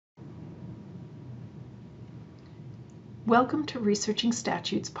Welcome to Researching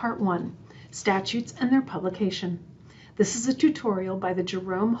Statutes Part 1, Statutes and Their Publication. This is a tutorial by the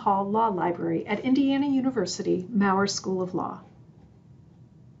Jerome Hall Law Library at Indiana University, Maurer School of Law.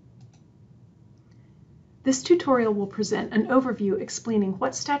 This tutorial will present an overview explaining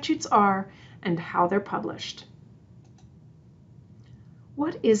what statutes are and how they're published.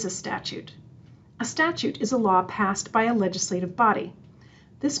 What is a statute? A statute is a law passed by a legislative body.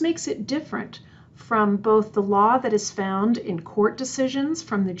 This makes it different from both the law that is found in court decisions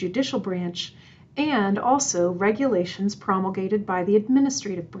from the judicial branch and also regulations promulgated by the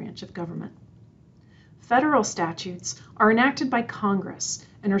administrative branch of government. Federal statutes are enacted by Congress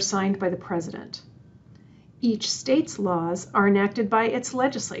and are signed by the President. Each state's laws are enacted by its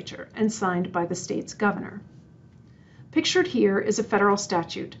legislature and signed by the state's governor. Pictured here is a federal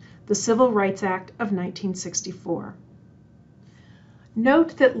statute, the Civil Rights Act of 1964.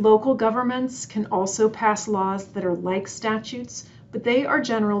 Note that local governments can also pass laws that are like statutes, but they are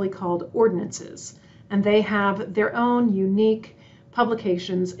generally called ordinances, and they have their own unique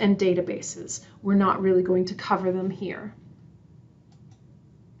publications and databases. We're not really going to cover them here.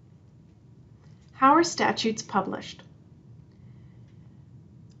 How are statutes published?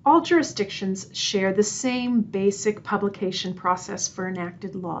 All jurisdictions share the same basic publication process for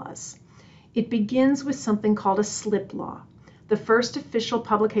enacted laws. It begins with something called a slip law, the first official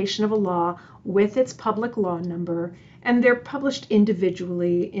publication of a law with its public law number, and they're published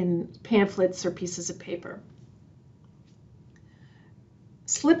individually in pamphlets or pieces of paper.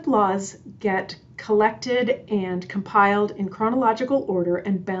 Slip laws get collected and compiled in chronological order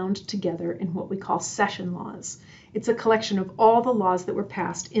and bound together in what we call session laws. It's a collection of all the laws that were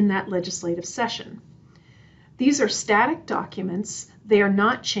passed in that legislative session. These are static documents. They are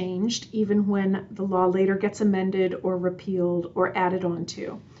not changed even when the law later gets amended or repealed or added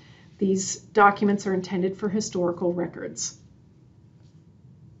onto. These documents are intended for historical records.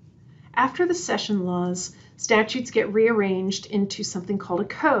 After the session laws, statutes get rearranged into something called a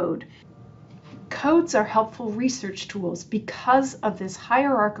code. Codes are helpful research tools because of this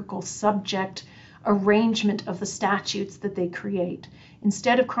hierarchical subject arrangement of the statutes that they create.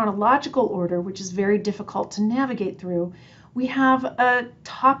 Instead of chronological order, which is very difficult to navigate through, we have a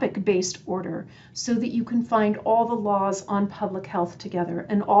topic-based order so that you can find all the laws on public health together,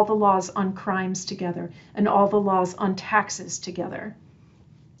 and all the laws on crimes together, and all the laws on taxes together.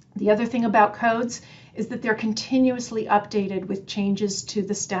 The other thing about codes is that they're continuously updated with changes to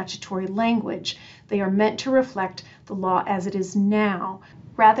the statutory language. They are meant to reflect the law as it is now,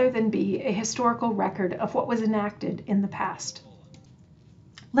 rather than be a historical record of what was enacted in the past.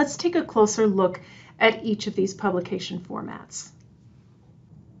 Let's take a closer look at each of these publication formats.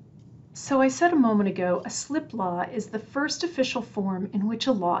 So I said a moment ago, a slip law is the first official form in which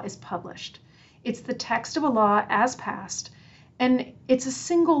a law is published. It's the text of a law as passed, and it's a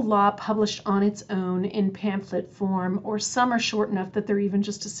single law published on its own in pamphlet form, or some are short enough that they're even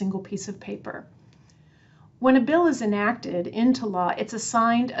just a single piece of paper. When a bill is enacted into law, it's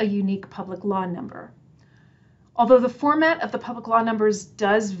assigned a unique public law number. Although the format of the public law numbers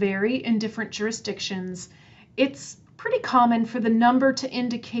does vary in different jurisdictions, it's pretty common for the number to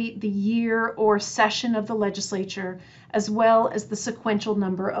indicate the year or session of the legislature, as well as the sequential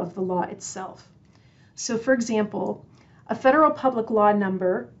number of the law itself. So for example, a federal public law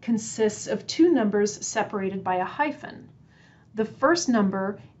number consists of two numbers separated by a hyphen. The first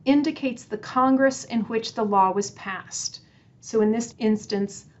number indicates the Congress in which the law was passed. So in this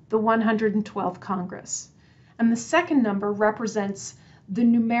instance, the 112th Congress. And the second number represents the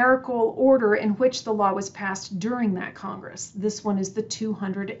numerical order in which the law was passed during that Congress. This one is the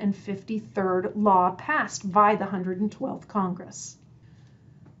 253rd law passed by the 112th Congress.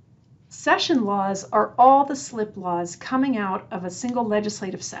 Session laws are all the slip laws coming out of a single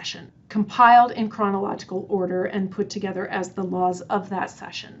legislative session, compiled in chronological order and put together as the laws of that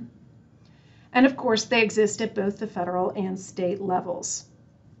session. And of course, they exist at both the federal and state levels.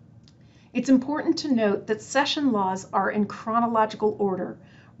 It's important to note that session laws are in chronological order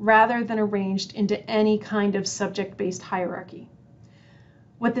rather than arranged into any kind of subject-based hierarchy.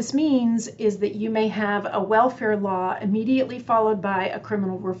 What this means is that you may have a welfare law immediately followed by a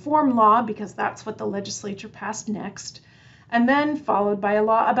criminal reform law, because that's what the legislature passed next, and then followed by a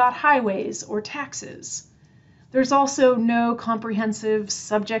law about highways or taxes. There's also no comprehensive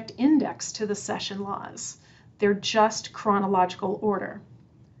subject index to the session laws. They're just chronological order.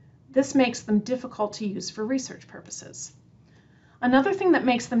 This makes them difficult to use for research purposes. Another thing that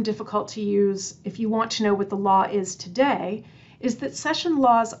makes them difficult to use if you want to know what the law is today is that session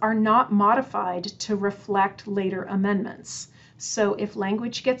laws are not modified to reflect later amendments. So if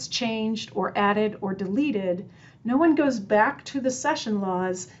language gets changed or added or deleted, No one goes back to the session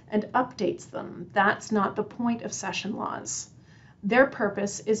laws and updates them. That's not the point of session laws. Their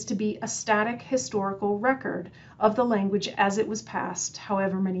purpose is to be a static historical record of the language as it was passed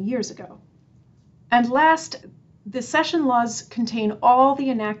however many years ago. And last, the session laws contain all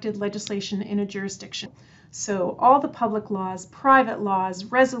the enacted legislation in a jurisdiction. So all the public laws, private laws,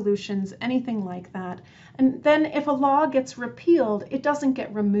 resolutions, anything like that. And then if a law gets repealed, it doesn't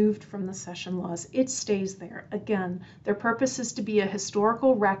get removed from the session laws. It stays there. Again, their purpose is to be a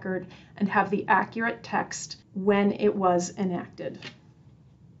historical record and have the accurate text when it was enacted.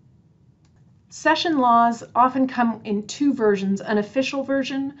 Session laws often come in two versions: an official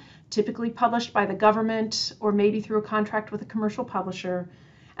version, typically published by the government or maybe through a contract with a commercial publisher,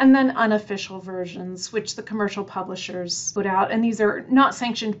 and then unofficial versions, which the commercial publishers put out. And these are not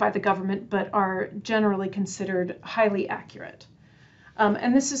sanctioned by the government, but are generally considered highly accurate.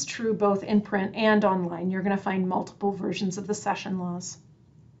 And this is true both in print and online. You're going to find multiple versions of the session laws.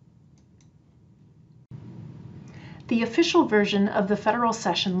 The official version of the federal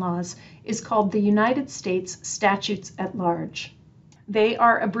session laws is called the United States Statutes at Large. They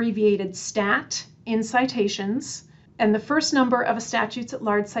are abbreviated STAT in citations, and the first number of a Statutes at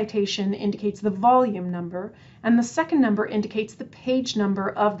Large citation indicates the volume number, and the second number indicates the page number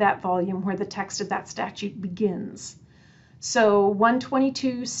of that volume where the text of that statute begins. So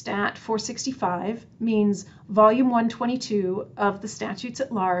 122 Stat 465 means volume 122 of the Statutes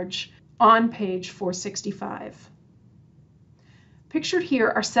at Large on page 465. Pictured here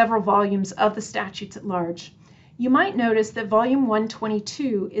are several volumes of the Statutes at Large. You might notice that volume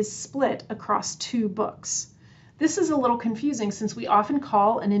 122 is split across two books. This is a little confusing since we often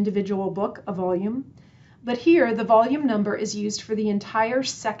call an individual book a volume, but here the volume number is used for the entire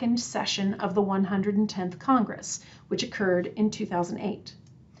second session of the 110th Congress, which occurred in 2008.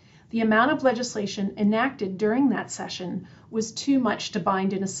 The amount of legislation enacted during that session was too much to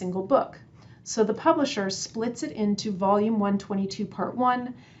bind in a single book, so the publisher splits it into volume 122 part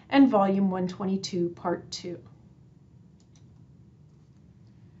 1 and volume 122 part 2.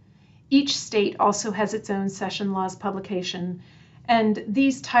 Each state also has its own session laws publication, and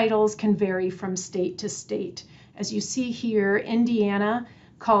these titles can vary from state to state. As you see here, Indiana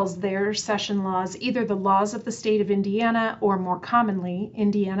calls their session laws either the laws of the state of Indiana or, more commonly,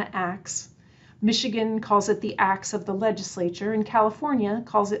 Indiana Acts. Michigan calls it the Acts of the Legislature, and California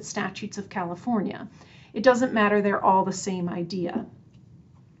calls it Statutes of California. It doesn't matter, they're all the same idea.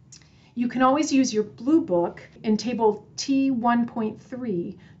 You can always use your blue book in table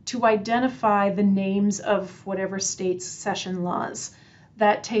T1.3 to identify the names of whatever state's session laws.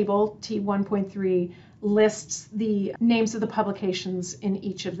 That table, T1.3, lists the names of the publications in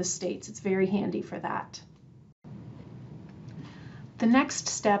each of the states. It's very handy for that. The next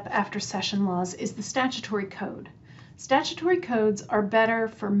step after session laws is the statutory code. Statutory codes are better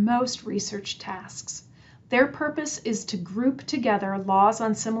for most research tasks. Their purpose is to group together laws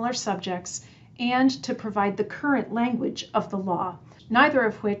on similar subjects and to provide the current language of the law, neither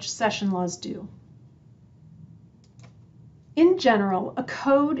of which session laws do. In general, a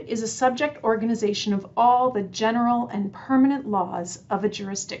code is a subject organization of all the general and permanent laws of a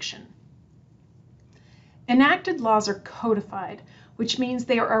jurisdiction. Enacted laws are codified, which means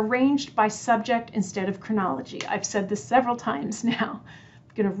they are arranged by subject instead of chronology. I've said this several times now.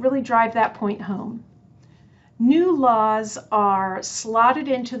 I'm going to really drive that point home. New laws are slotted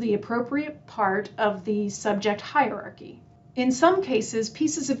into the appropriate part of the subject hierarchy. In some cases,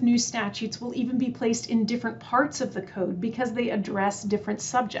 pieces of new statutes will even be placed in different parts of the code because they address different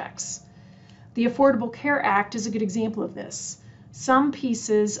subjects. The Affordable Care Act is a good example of this. Some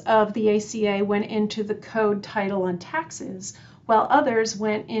pieces of the ACA went into the code title on taxes, while others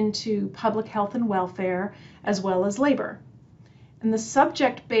went into public health and welfare as well as labor. And the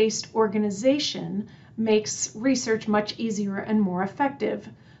subject-based organization makes research much easier and more effective,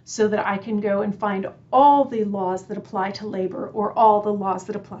 so that I can go and find all the laws that apply to labor or all the laws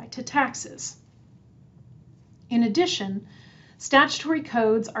that apply to taxes. In addition, statutory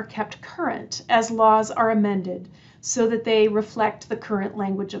codes are kept current as laws are amended so that they reflect the current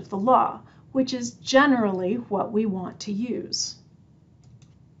language of the law, which is generally what we want to use.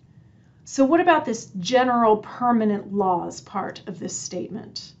 So what about this general permanent laws part of this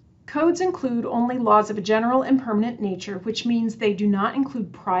statement? Codes include only laws of a general and permanent nature, which means they do not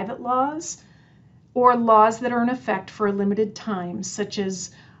include private laws or laws that are in effect for a limited time, such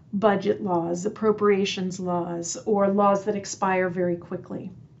as budget laws, appropriations laws, or laws that expire very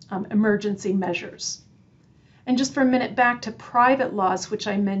quickly, emergency measures. And just for a minute back to private laws, which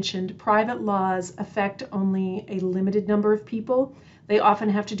I mentioned, private laws affect only a limited number of people. They often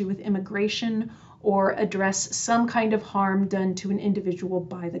have to do with immigration or address some kind of harm done to an individual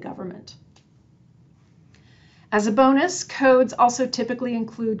by the government. As a bonus, codes also typically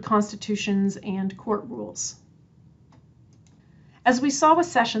include constitutions and court rules. As we saw with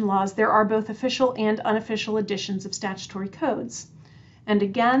session laws, there are both official and unofficial editions of statutory codes. And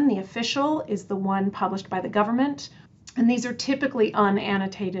again, the official is the one published by the government, and these are typically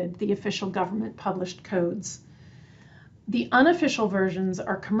unannotated, the official government published codes. The unofficial versions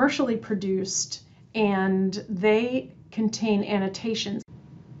are commercially produced and they contain annotations.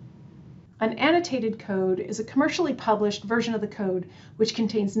 An annotated code is a commercially published version of the code which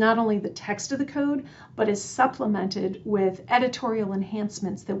contains not only the text of the code, but is supplemented with editorial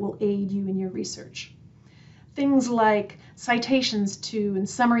enhancements that will aid you in your research. Things like citations to and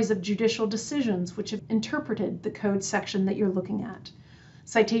summaries of judicial decisions which have interpreted the code section that you're looking at,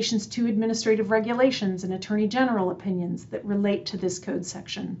 citations to administrative regulations and attorney general opinions that relate to this code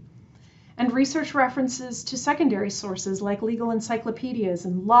section, and research references to secondary sources like legal encyclopedias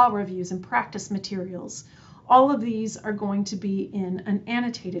and law reviews and practice materials. All of these are going to be in an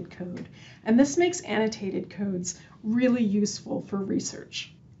annotated code, and this makes annotated codes really useful for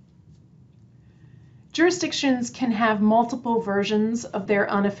research. Jurisdictions can have multiple versions of their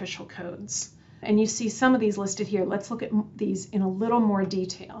unofficial codes, and you see some of these listed here. Let's look at these in a little more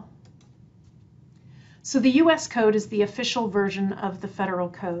detail. So the U.S. Code is the official version of the federal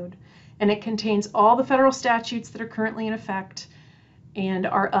code, and it contains all the federal statutes that are currently in effect and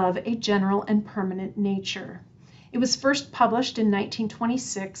are of a general and permanent nature. It was first published in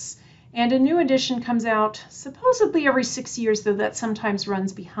 1926, and a new edition comes out supposedly every 6 years, though that sometimes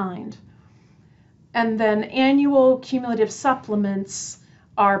runs behind. And then annual cumulative supplements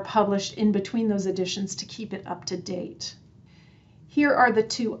are published in between those editions to keep it up to date. Here are the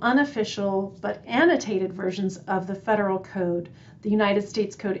two unofficial but annotated versions of the federal code, the United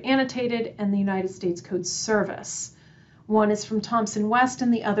States Code Annotated and the United States Code Service. One is from Thomson West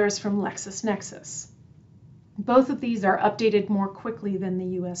and the other is from LexisNexis. Both of these are updated more quickly than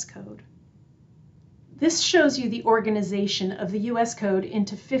the U.S. Code. This shows you the organization of the U.S. Code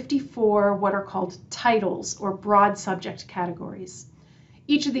into 54 what are called titles or broad subject categories.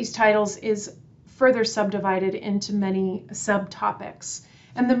 Each of these titles is further subdivided into many subtopics,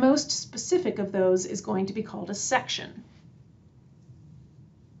 and the most specific of those is going to be called a section.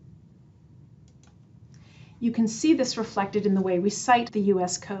 You can see this reflected in the way we cite the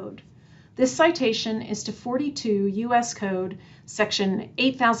U.S. Code. This citation is to 42 U.S. Code section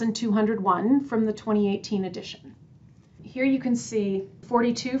 8201 from the 2018 edition. Here you can see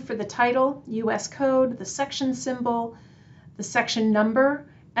 42 for the title, U.S. Code, the section symbol, the section number,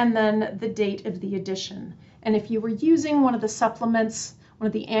 and then the date of the edition. And if you were using one of the supplements, one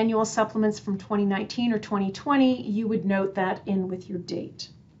of the annual supplements from 2019 or 2020, you would note that in with your date.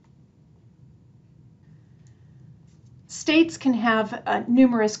 States can have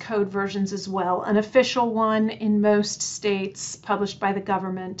numerous code versions as well, an official one in most states published by the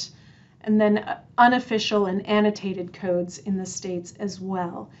government, and then unofficial and annotated codes in the states as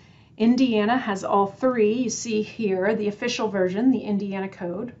well. Indiana has all three. You see here the official version, the Indiana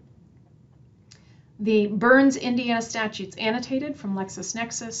Code, the Burns Indiana Statutes Annotated from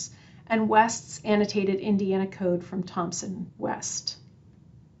LexisNexis, and West's Annotated Indiana Code from Thomson West.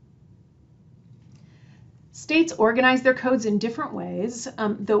 States organize their codes in different ways,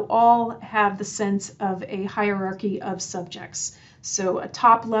 though all have the sense of a hierarchy of subjects. So a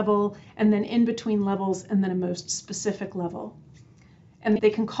top level, and then in between levels, and then a most specific level. And they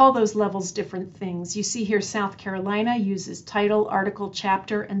can call those levels different things. You see here South Carolina uses title, article,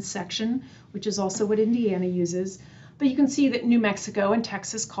 chapter, and section, which is also what Indiana uses. But you can see that New Mexico and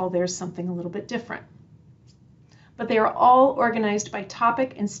Texas call theirs something a little bit different. But they are all organized by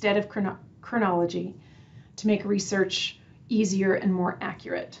topic instead of chronology to make research easier and more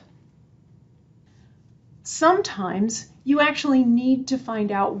accurate. Sometimes you actually need to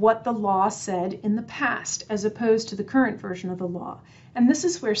find out what the law said in the past as opposed to the current version of the law. And this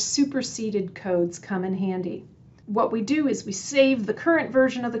is where superseded codes come in handy. What we do is we save the current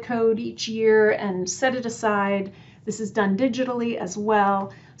version of the code each year and set it aside. This is done digitally as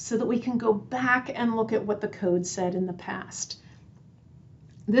well so that we can go back and look at what the code said in the past.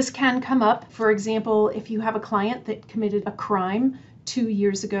 This can come up, for example, if you have a client that committed a crime 2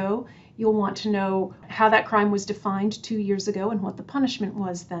 years ago, you'll want to know how that crime was defined 2 years ago and what the punishment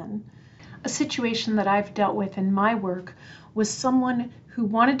was then. A situation that I've dealt with in my work was someone who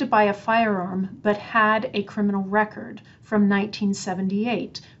wanted to buy a firearm but had a criminal record from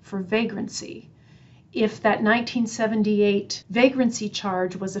 1978 for vagrancy. if that 1978 vagrancy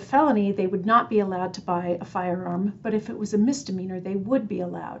charge was a felony, they would not be allowed to buy a firearm, but if it was a misdemeanor, they would be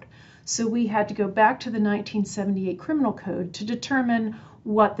allowed. So we had to go back to the 1978 criminal code to determine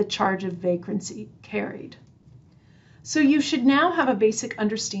what the charge of vagrancy carried. So you should now have a basic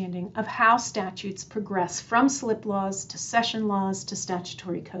understanding of how statutes progress from slip laws to session laws to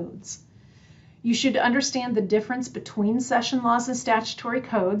statutory codes. You should understand the difference between session laws and statutory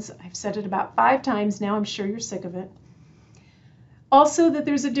codes. I've said it about 5 times now, I'm sure you're sick of it. Also, that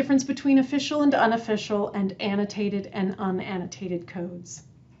there's a difference between official and unofficial and annotated and unannotated codes.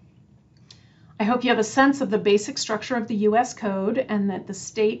 I hope you have a sense of the basic structure of the U.S. Code and that the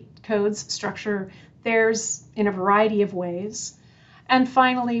state codes structure theirs in a variety of ways. And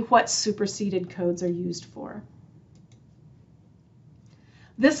finally, what superseded codes are used for.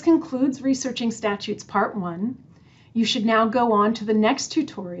 This concludes Researching Statutes Part 1. You should now go on to the next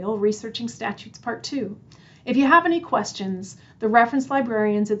tutorial, Researching Statutes Part 2. If you have any questions, the reference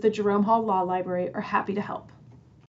librarians at the Jerome Hall Law Library are happy to help.